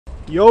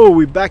Yo,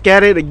 we back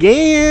at it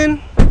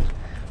again.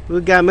 We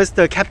got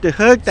Mr. Captain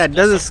Hook that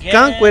doesn't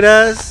skunk with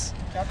us.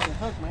 Captain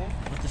Hook, man.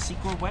 With the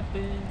secret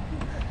weapon.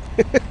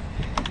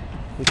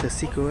 With the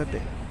secret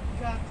weapon.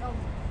 Can't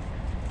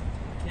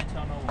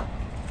tell no one.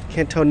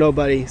 Can't tell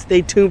nobody.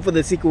 Stay tuned for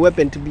the secret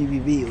weapon to be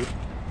revealed.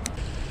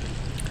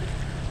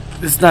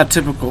 This is not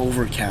typical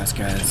overcast,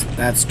 guys.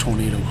 That's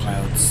tornado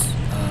clouds.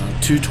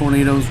 2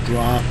 tornadoes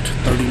dropped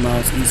 30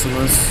 miles east of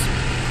us.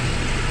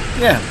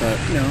 Yeah, but,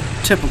 you know,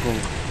 typical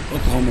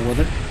Oklahoma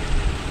weather.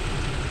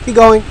 Keep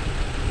going.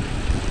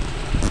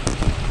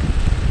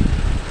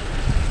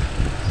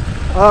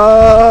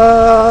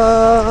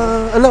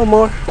 A little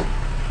more.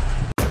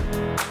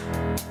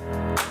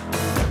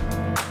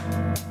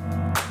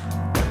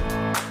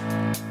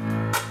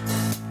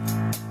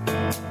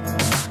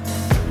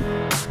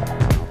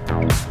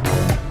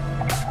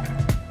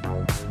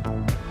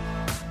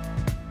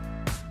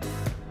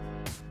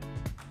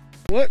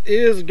 What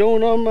is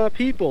going on, my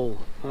people?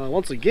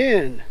 Once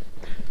again,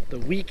 the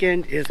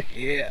weekend is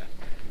here.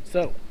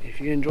 So, if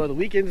you enjoy the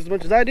weekend as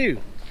much as I do,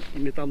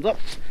 give me a thumbs up.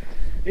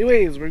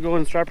 Anyways, we're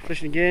going striper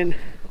fishing again.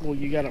 Well,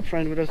 you got a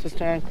friend with us this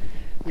time.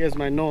 You guys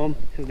might know him.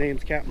 His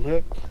name's Captain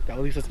Hook. That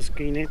at least that's the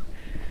screen name.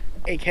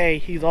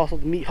 AK, he's also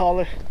the meat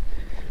hauler.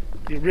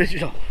 The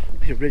original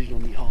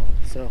meat hauler.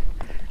 So,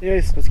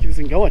 anyways, let's keep this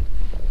thing going.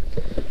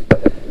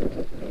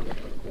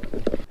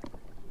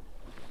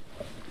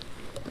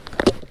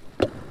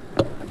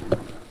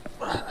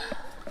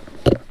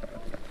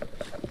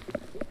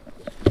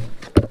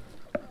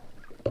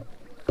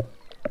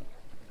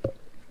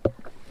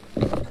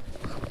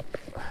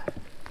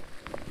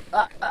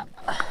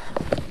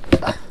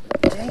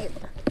 Dang it.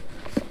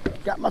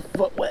 Got my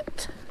foot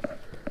wet.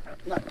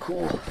 Not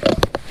cool.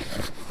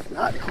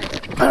 Not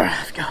cool. Alright,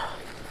 let's go.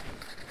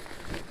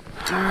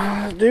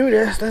 Let's do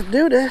this. Let's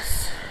do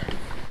this.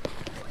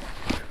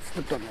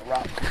 Slipped on the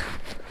rock.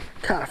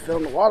 Kind of fell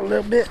in the water a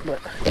little bit, but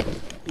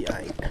yeah,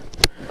 I ain't.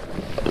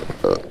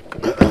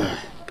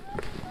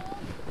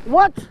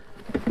 What?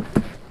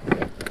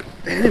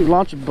 They didn't even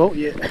launch a boat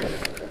yet.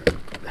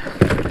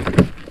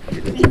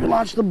 Didn't even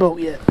launch the boat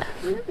yet.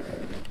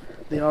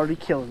 They already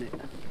killing it.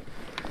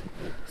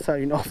 That's how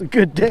you know it's a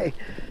good day.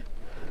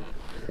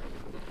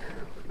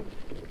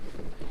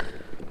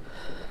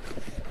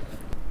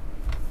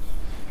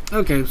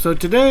 Okay, so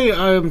today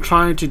I am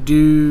trying to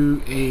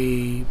do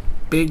a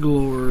big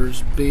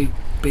lures, big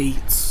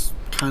baits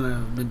kind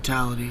of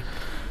mentality.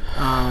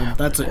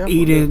 That's an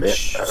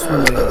 8-inch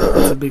swim bait.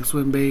 That's a big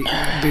swim bait,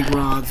 big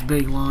rods,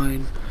 big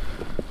line.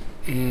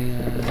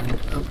 And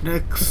up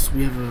next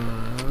we have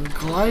a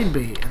glide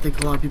bait. I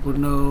think a lot of people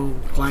know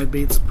glide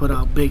baits put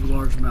out big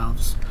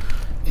largemouths,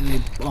 and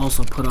they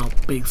also put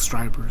out big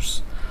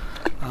stripers.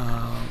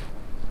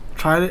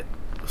 Tried it,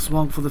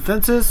 swung for the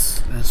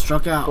fences, and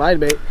struck out. Glide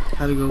bait.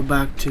 Had to go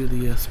back to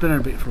the spinner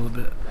bait for a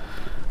little bit.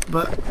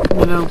 But,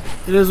 you know,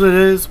 it is what it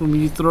is. When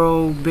you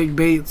throw big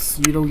baits,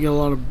 you don't get a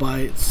lot of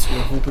bites.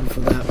 You're hoping for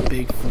that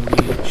big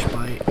 40-inch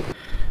bite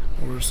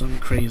or something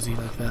crazy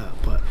like that.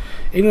 But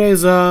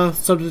anyways,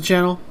 sub to the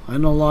channel. I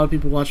know a lot of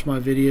people watch my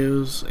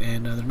videos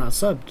and they're not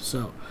subbed,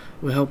 so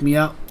it would help me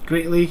out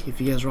greatly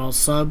if you guys are all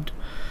subbed.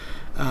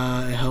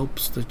 It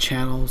helps the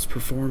channel's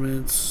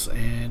performance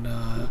and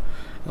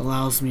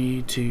allows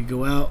me to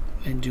go out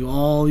and do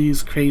all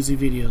these crazy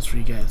videos for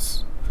you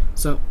guys.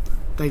 So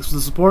thanks for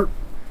the support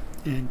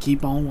and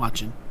keep on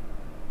watching.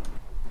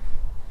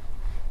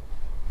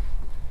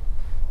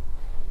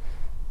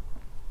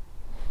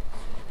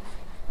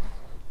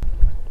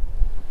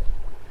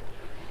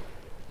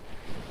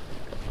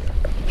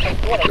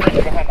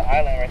 Behind the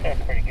island right there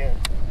is pretty good.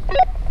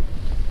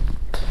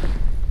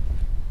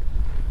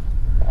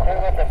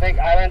 There's the big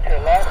island to the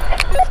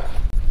left.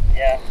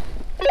 Yeah.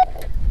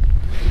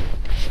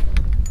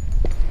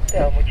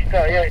 So, mucho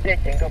todavía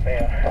ahorita tengo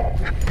feo.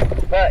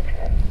 But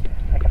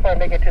I can probably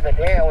make it to the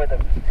dam where the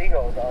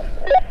seagulls are.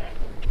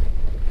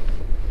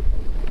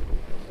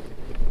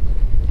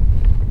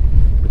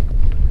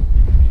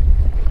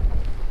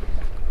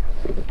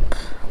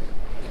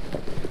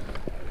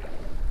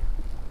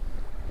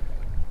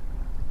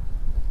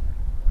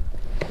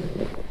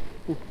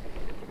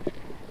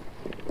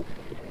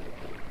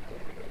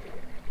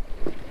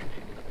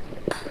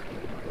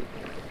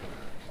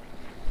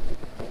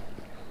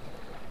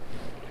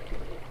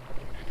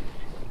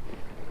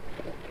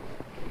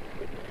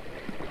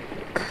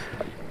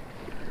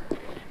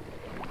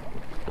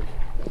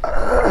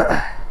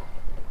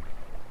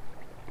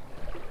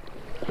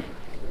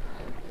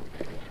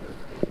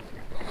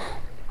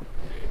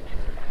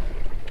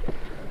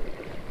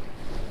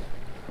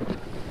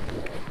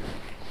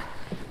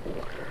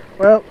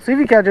 Well, see if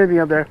you catch anything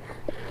up there.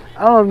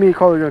 I don't know if me and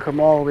Cole are going to come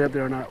all the way up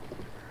there or not.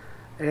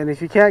 And if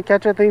you can't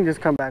catch anything,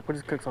 just come back. We'll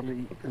just cook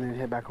something to eat and then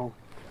head back home.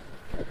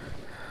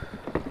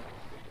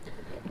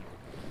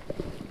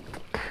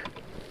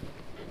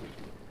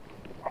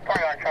 I'm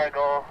probably going to try to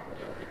go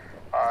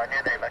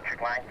near the electric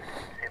line,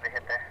 see if they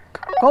hit there.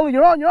 Cole,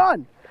 you're on, you're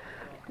on.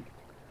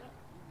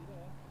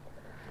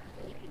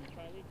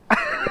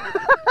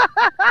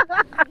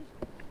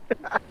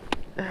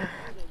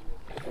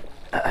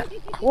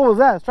 What was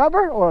that?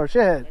 Striper or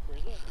shithead? Striper,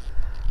 is it?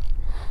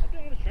 I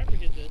think I'm a striper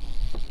hit this.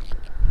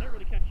 I never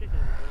really catch shithead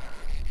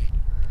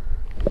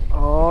before.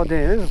 Oh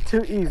damn, this is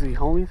too easy,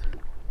 homies.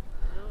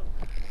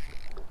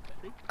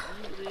 Yep.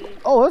 Easy.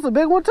 Oh, that's a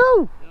big one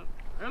too. Yep.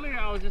 Earlier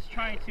I was just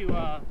trying to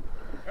I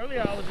was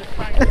just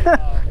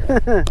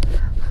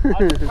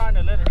trying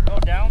to let it go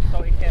down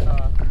so it can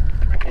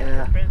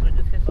Yeah. friends or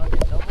just hit on his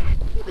double.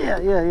 Yeah.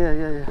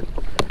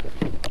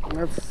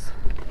 That's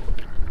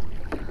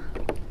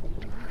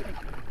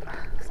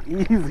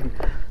it's easy.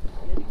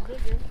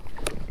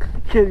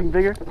 Getting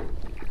bigger.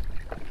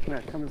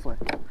 Yeah, come this way.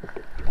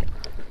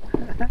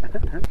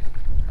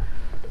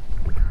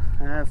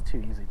 That's too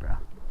easy, bro.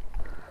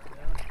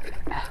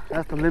 Yeah.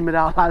 That's the limit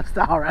out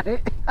lifestyle, right?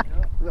 Yep.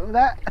 Remember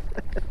that?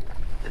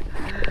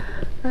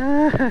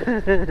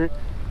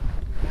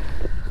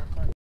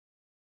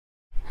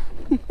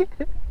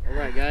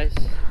 Alright guys,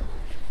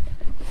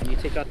 when you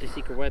take out the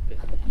secret weapon,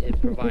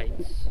 it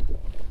provides,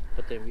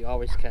 but then we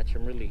always catch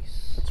and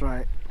release. That's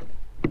right.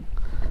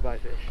 Goodbye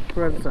fish.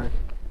 Right this side.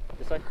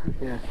 This side?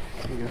 Yeah,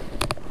 here you go.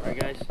 Alright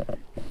guys,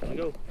 let's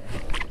go.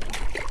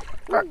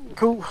 Alright,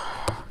 cool.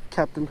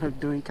 Captain Hook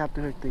doing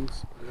Captain Hook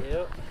things.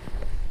 Yep,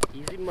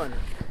 easy money.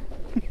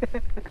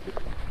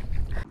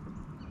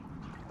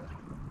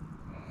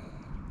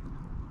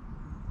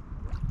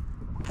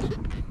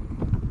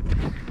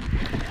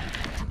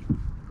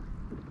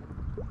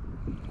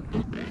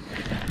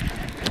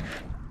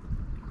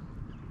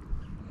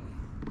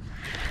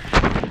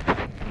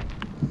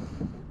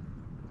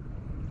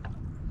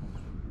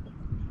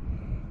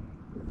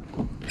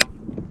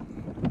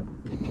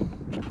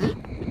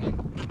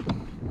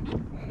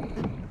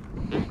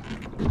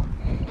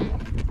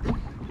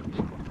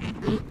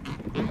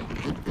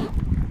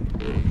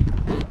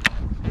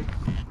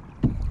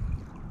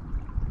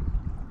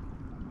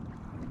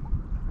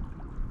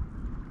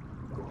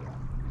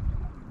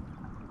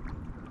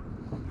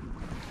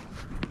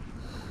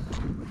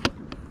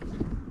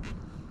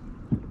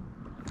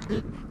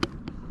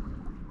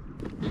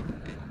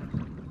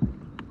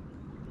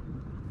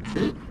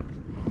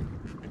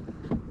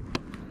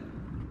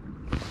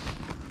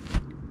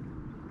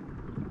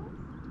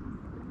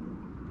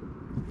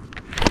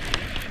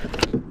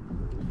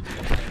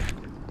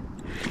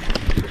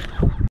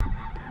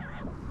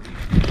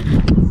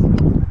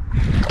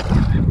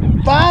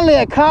 Finally,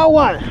 I caught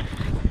one.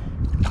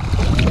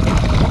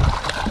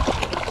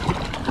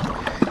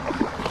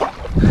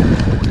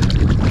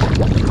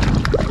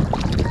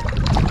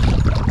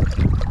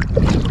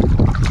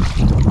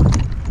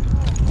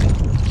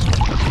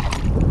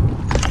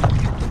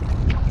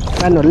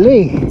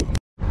 Finally.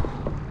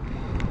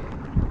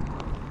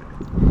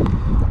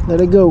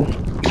 Let it go.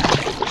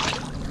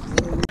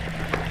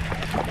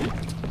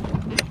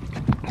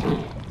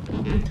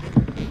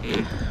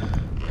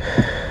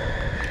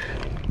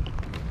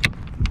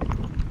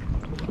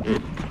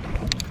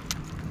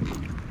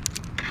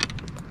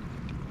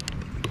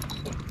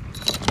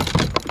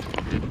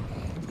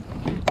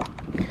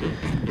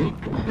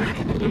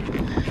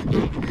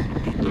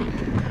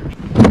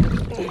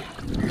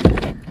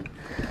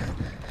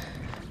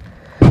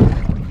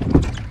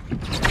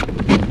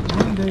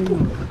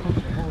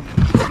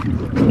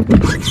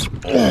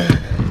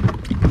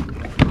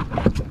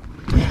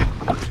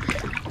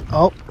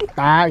 Oh,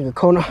 cái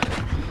con nó.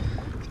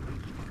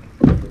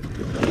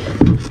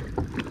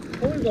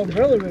 Always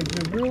umbrella rig,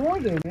 dude. Real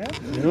one day, man.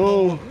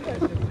 No. You guys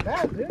did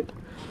bad, dude.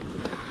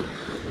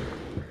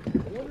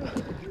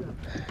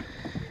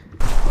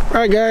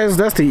 Alright guys,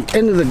 that's the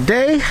end of the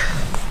day.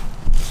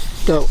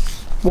 Got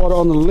water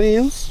on the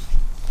lens.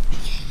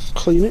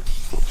 Clean it.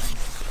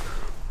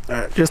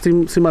 Alright, just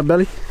see my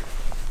belly?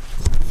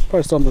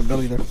 Probably still on my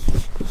belly there.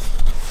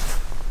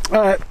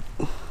 Alright.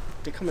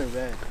 They come in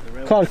red.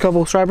 Caught a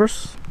couple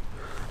stripers.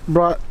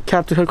 Brought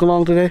Captain Hook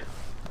along today.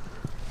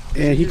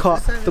 And he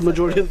caught the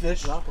majority of the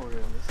fish. We're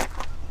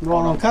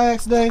going on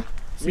kayaks today.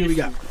 See what we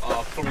got.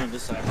 Put me on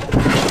this side.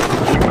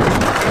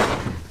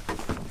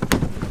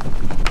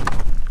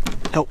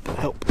 Help.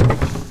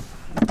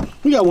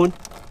 We got one.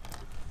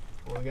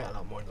 Well, we got a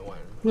lot more than one.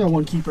 We got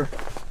one keeper.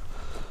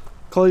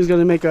 Chloe's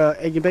gonna make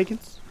egg and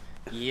bacons.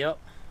 Yep.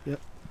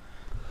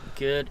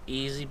 Good,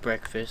 easy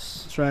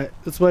breakfast. That's right.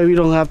 That's why we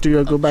don't have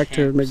to go back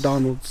to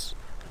McDonald's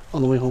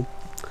on the way home.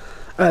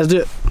 Alright, let's do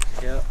it.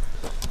 Yep.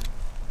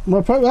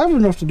 Well, probably, I have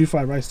enough to do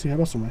fried rice too. How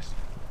about some rice?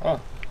 Oh,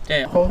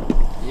 damn.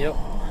 Yep.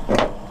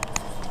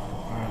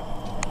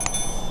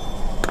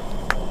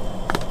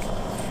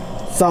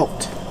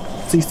 Salt.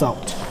 Sea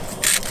salt.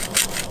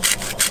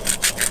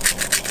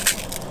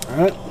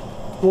 Alright.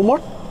 One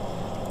more?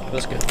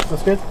 That's good.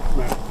 That's good?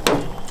 Alright.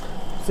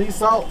 Sea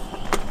salt.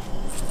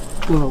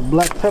 A little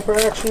black pepper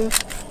action.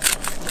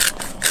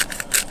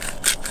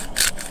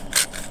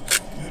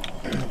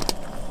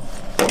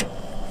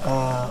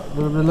 A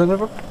little bit of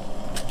vinegar.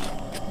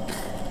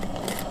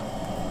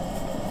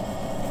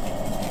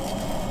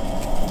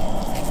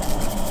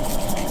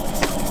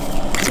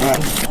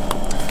 Alright.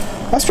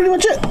 That's pretty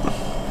much it.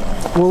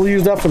 We'll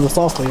use that for the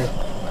sauce later.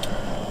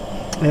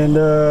 And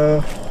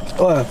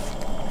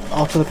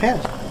off to the pan.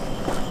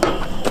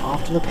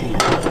 to the pan.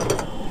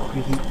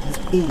 Preheat this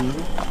pan.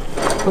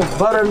 Put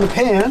butter in the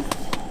pan.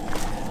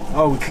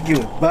 Oh, we cook it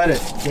with butter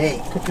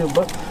today. Cook it with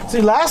butter.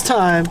 See, last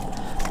time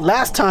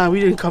we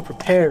didn't come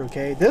prepared,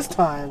 okay? This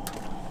time,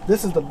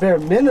 this is the bare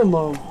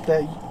minimum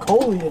that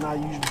Coley and I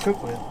usually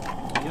cook with.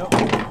 Yep.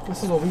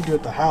 This is what we do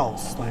at the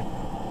house. Like,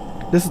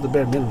 this is the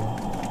bare minimum.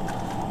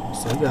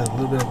 So we got a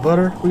little bit of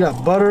butter. We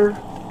got butter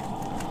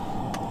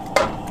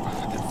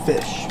and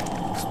fish.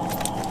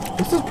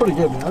 This is pretty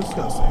good, man. I just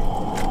gotta say,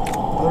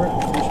 butter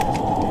and fish is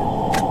really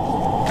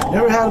good.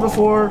 Never had it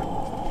before.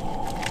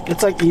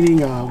 It's like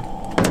eating.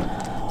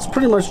 It's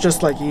pretty much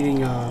just like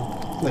eating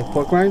like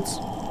pork rinds,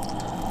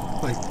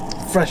 like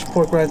fresh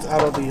pork rinds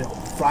out of the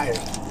fryer.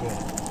 Yeah.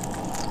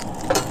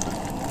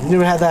 You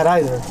never had that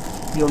either.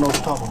 You don't know what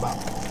you're talking about.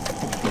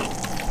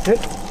 Okay?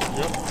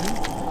 Yep.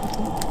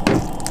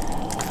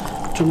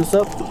 Turn this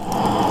up.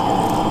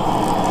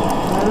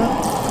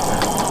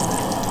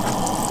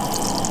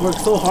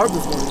 Worked so hard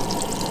this morning.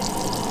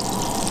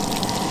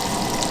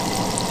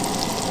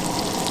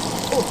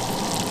 Oh,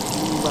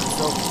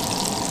 myself.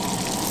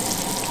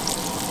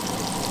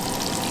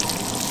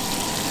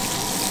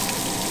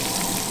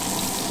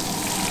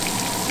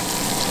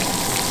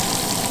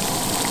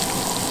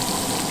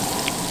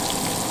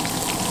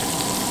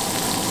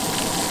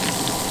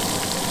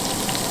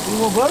 Any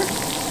more butter?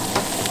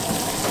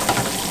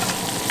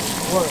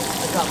 Water.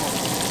 I got more.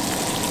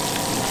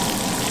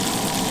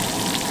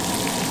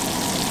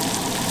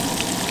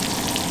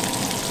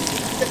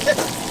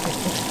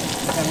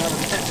 Another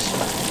batch.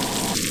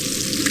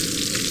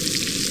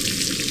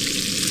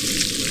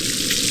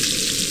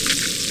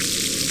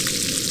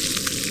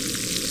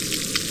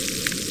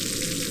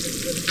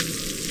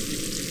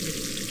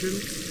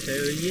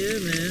 Hell yeah,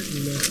 man.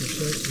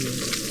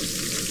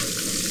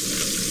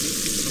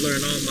 I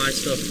learned all my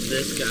stuff from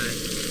this guy.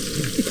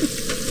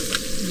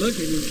 Look at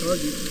you,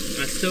 charging.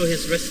 I stole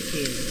his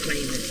recipe and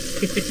claim it.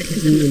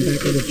 In the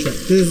back of the truck.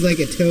 This is like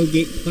a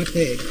tailgate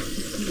pothead.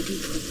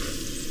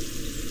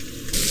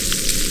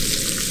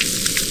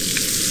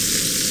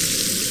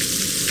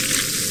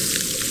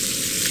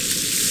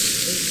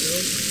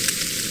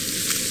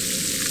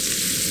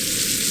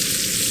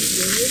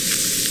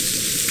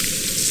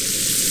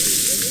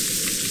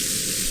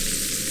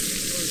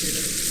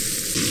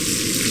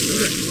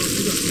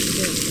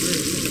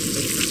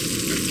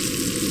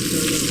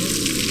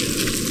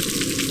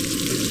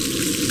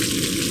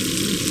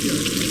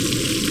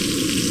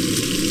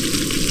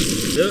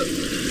 Yep.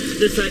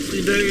 This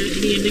actually better than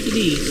any of Nicky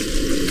D's.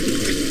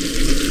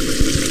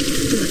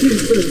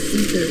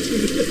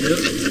 Yep.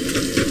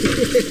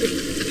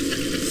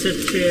 Set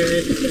the chair,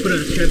 put on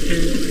a chair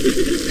pan.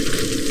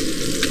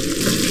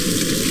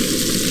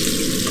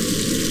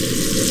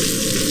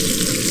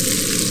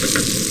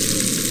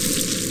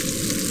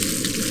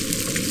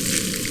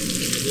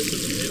 This is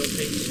tomato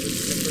paste with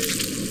separate.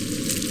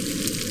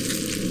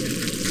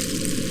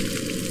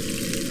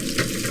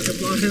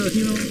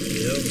 You know?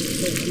 Yep.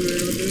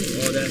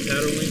 All that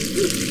paddling.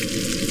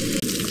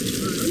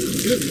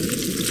 Good, man.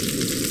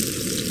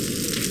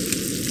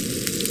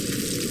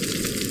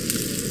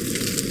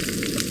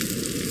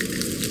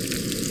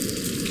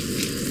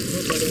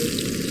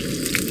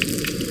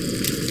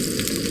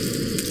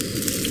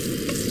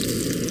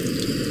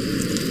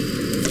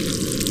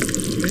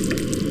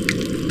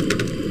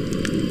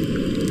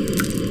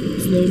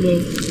 Slow-mo.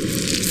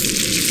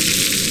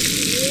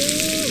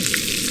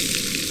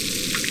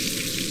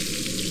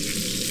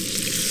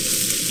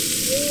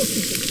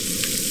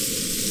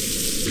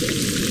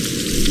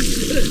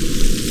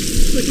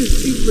 Look at his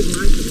feet look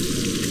like that.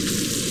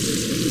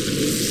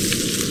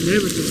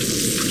 Never do it.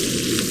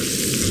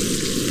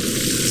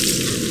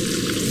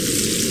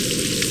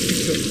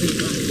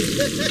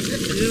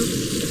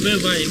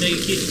 Remember, you know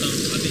your kids come.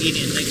 I'll be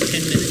eating in the next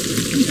 10 minutes.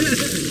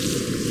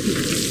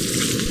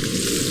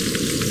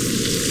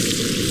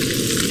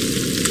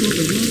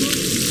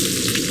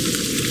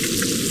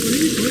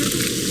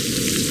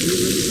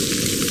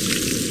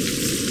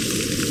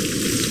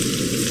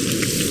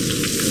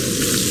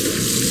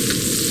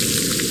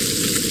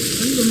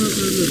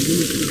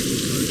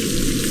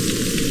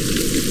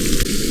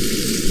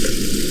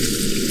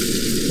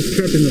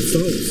 Prepping the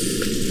sauce.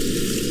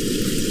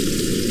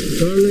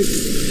 Garlic,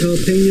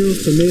 jalapenos,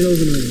 tomatoes,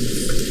 and onions.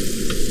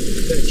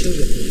 That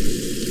chili.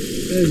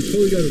 And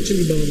Chloe got the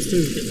chili bombs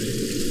too.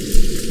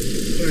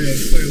 Alright,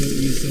 I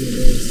won't use some of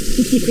those.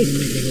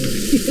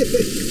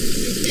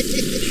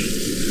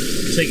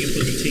 Take it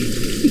for the team.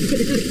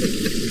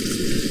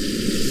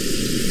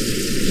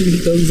 Give me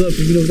thumbs up if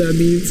you know what that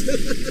means.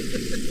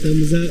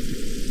 Thumbs up.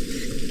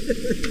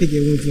 I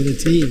get one for the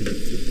team.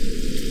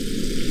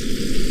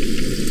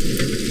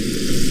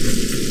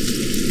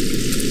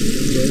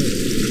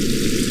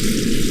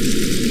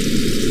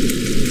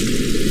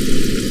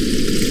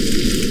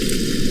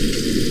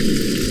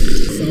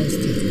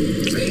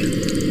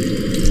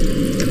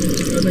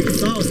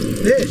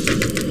 Fish.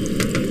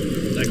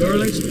 That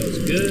garlic smells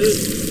good.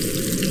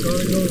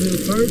 Garlic goes in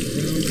first.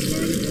 Down the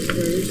garlic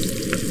first.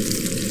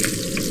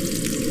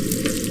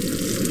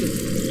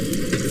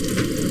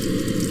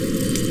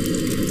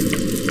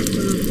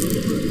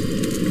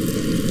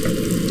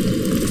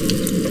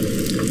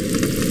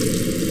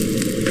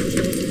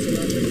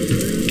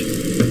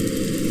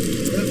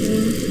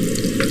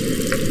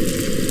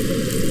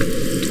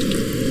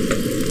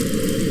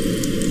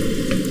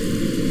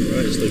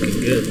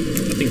 good.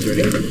 I think it's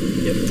ready.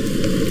 Yep.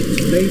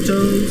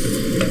 Tomatoes.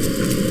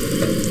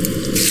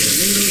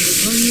 Tomatoes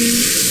with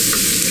onions.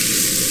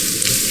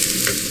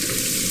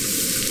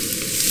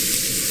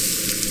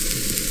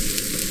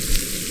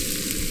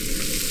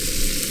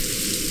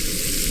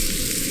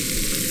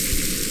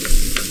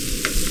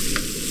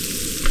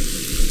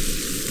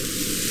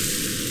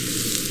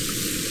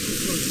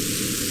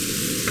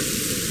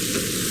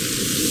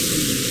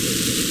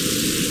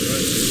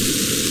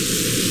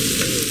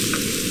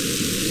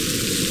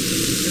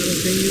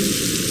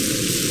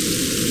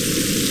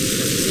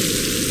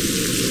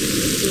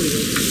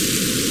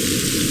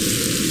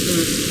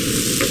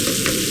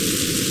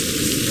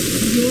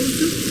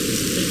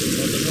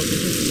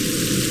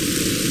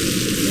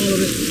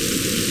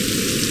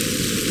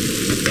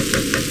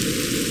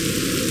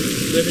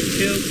 Let it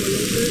chill for a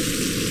little bit.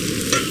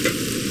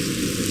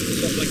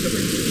 Salt, black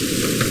pepper.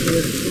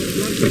 Yeah, salt,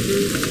 black pepper.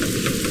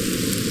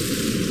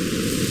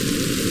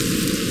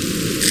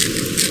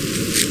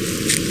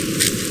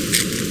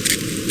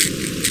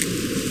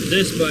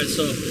 This by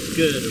itself is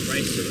good at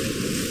rice already.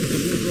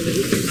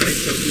 Nice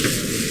chunky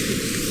rice.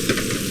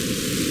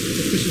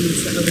 Fisherman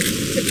salad.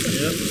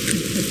 Yep.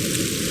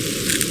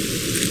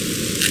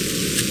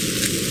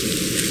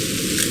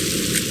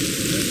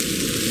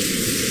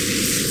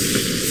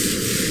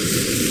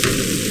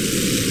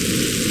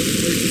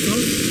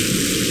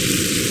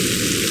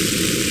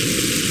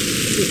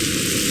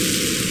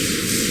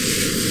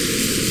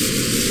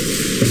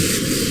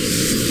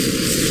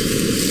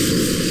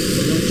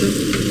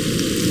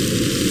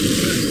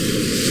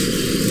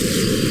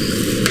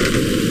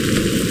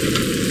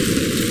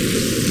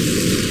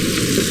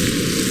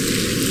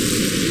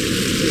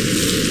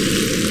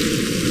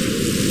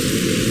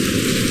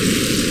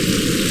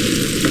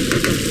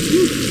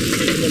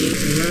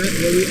 Alright,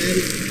 well we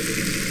added,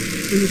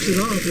 finish it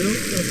off, you know?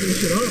 Gotta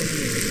finish it off.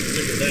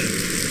 Look at that.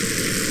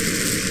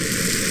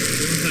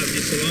 We don't have the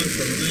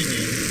cilantro and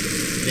onion.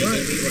 They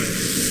Right. eat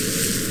rice.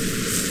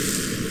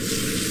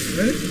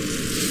 Ready?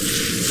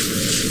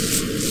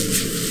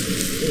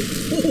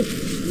 Oh,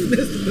 you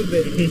missed a little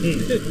bit.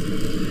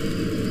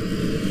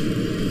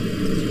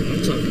 I'm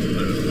talking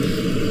about.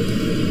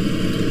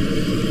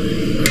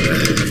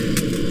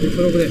 You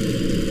put over there.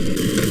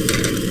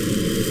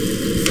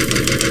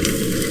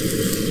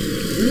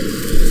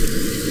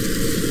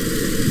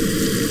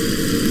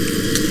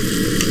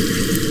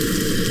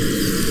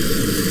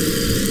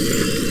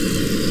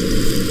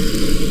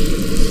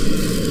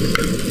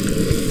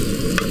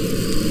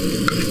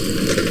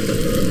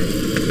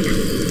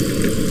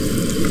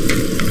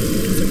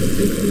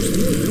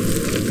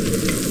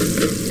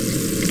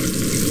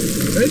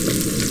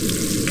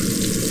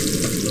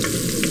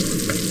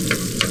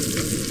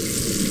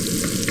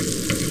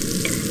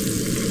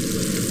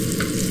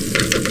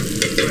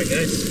 Alright,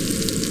 guys.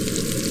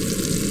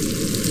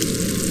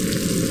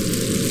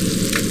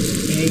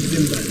 Eggs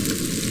and butter.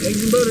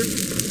 Eggs and butter.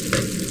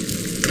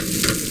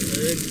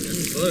 Eggs and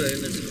butter,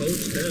 and it's cold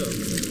still. A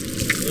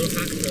little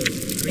hot though.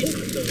 Pretty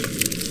hot though.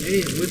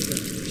 Hey, with the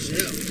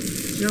shell.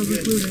 Shell's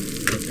included.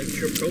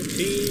 Extra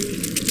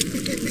protein.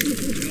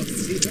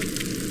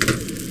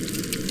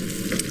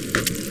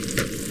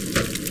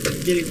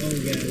 Get it on,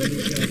 guys.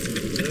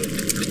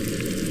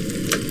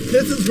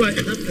 This is right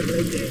after the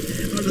leg day.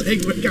 On the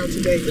leg workout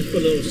today. Let's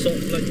put a little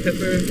salt, black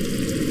pepper.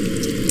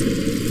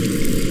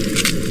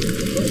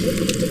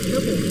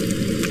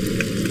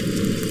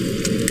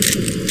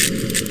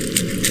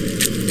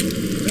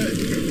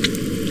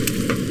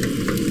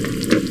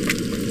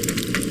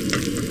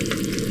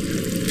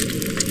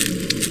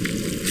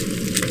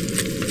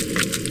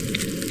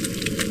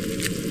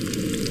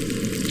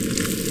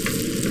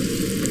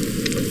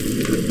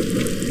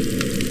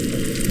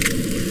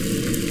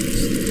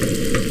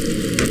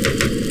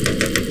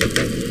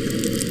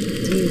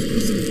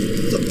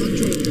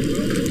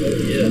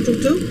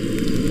 Too?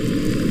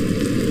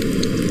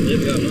 Yeah,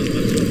 we got lots of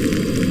cilantro.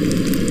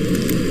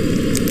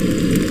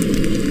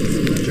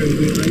 Cilantro and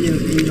green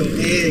onions and your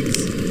eggs.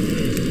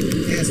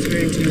 Add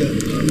straight to the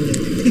omelet.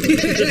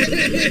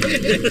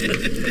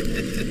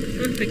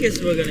 I guess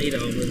we're gonna eat an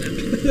omelet now.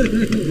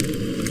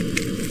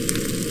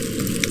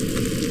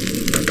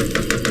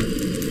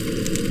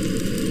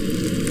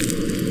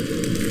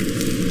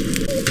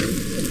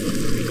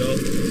 There we go.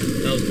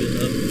 That was good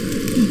enough.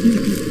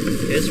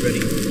 It's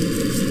ready.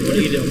 We'll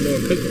eat it more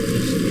cooked than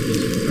this.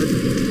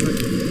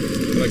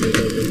 I like it a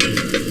little bit.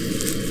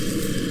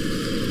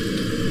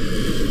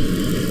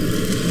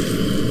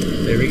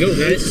 There we go,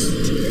 guys.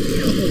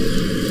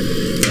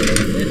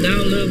 And now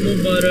a little more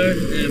butter,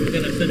 and we're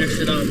gonna finish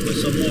it off with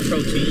some more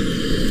protein.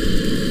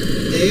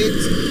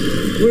 Eggs,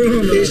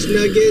 fish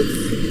nuggets,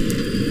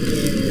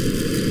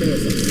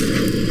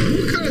 and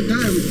what kind of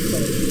diet would you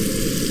call it?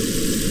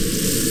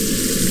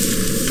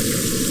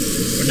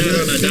 We're not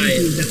on a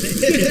diet.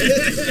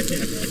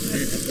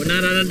 We're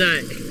not on a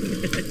diet.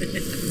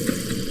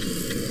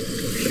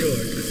 For sure.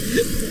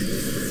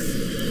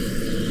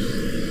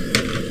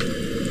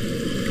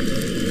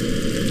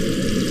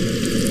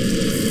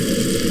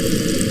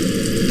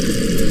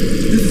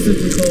 This is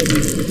simply called the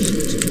Eat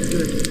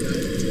Good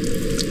Diet.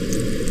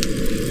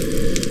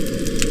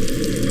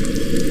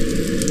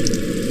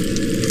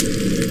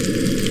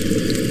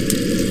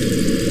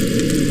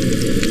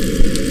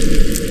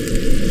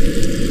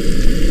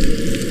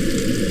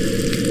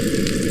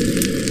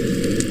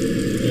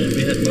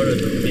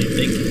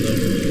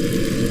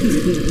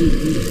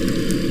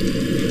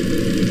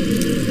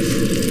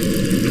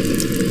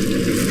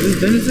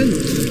 venison?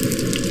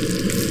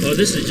 Oh,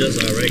 this is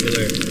just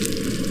regular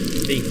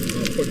beef,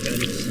 pork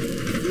patties. You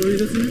already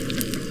listening?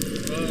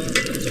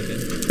 That's okay.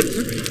 It's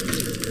pretty.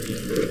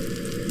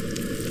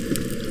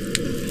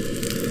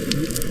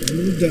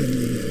 I'm done.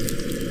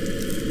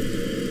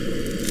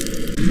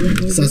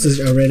 Sausage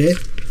already?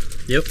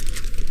 Yep.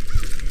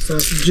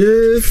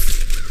 Sausages.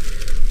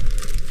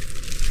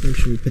 Where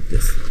should we put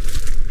this?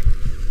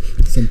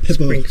 Some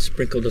pepper.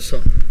 Sprinkle the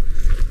salt.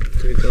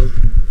 There we go.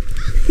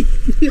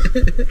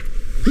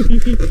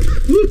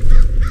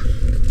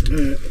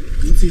 Alright.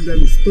 Let's see if that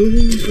is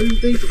spoons or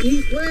anything to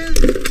eat with.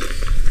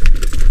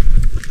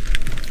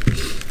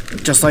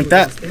 Just like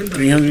that.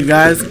 3 hungry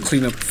guys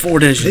clean up 4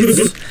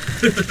 dishes.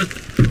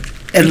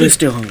 And we're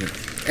still hungry.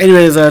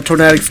 Anyways,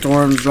 tornadic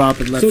storms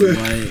dropping left and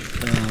right.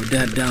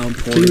 Dead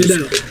downpours.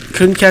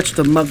 Couldn't catch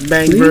the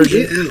mukbang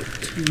version,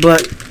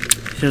 but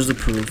here's the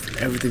proof.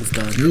 Everything's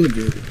done.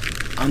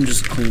 I'm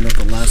just cleaning up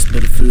the last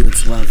bit of food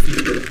that's left.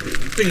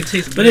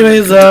 But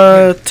anyways,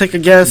 take a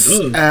guess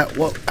at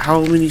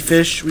how many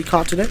fish we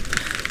caught today.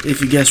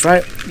 If you guess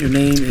right, your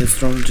name is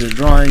thrown into the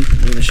drawing.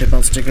 We're gonna ship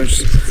out stickers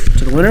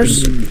to the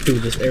winners. We do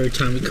this every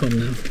time we come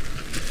now.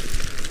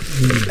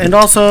 And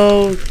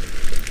also,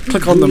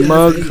 click on the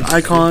mug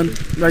icon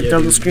right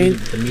down the screen.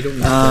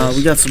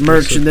 We got some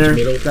merch in there.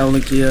 That'll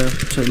link you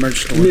to the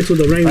merch store.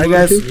 Alright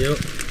guys, Yep.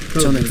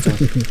 until next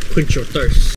time. Quench your thirst.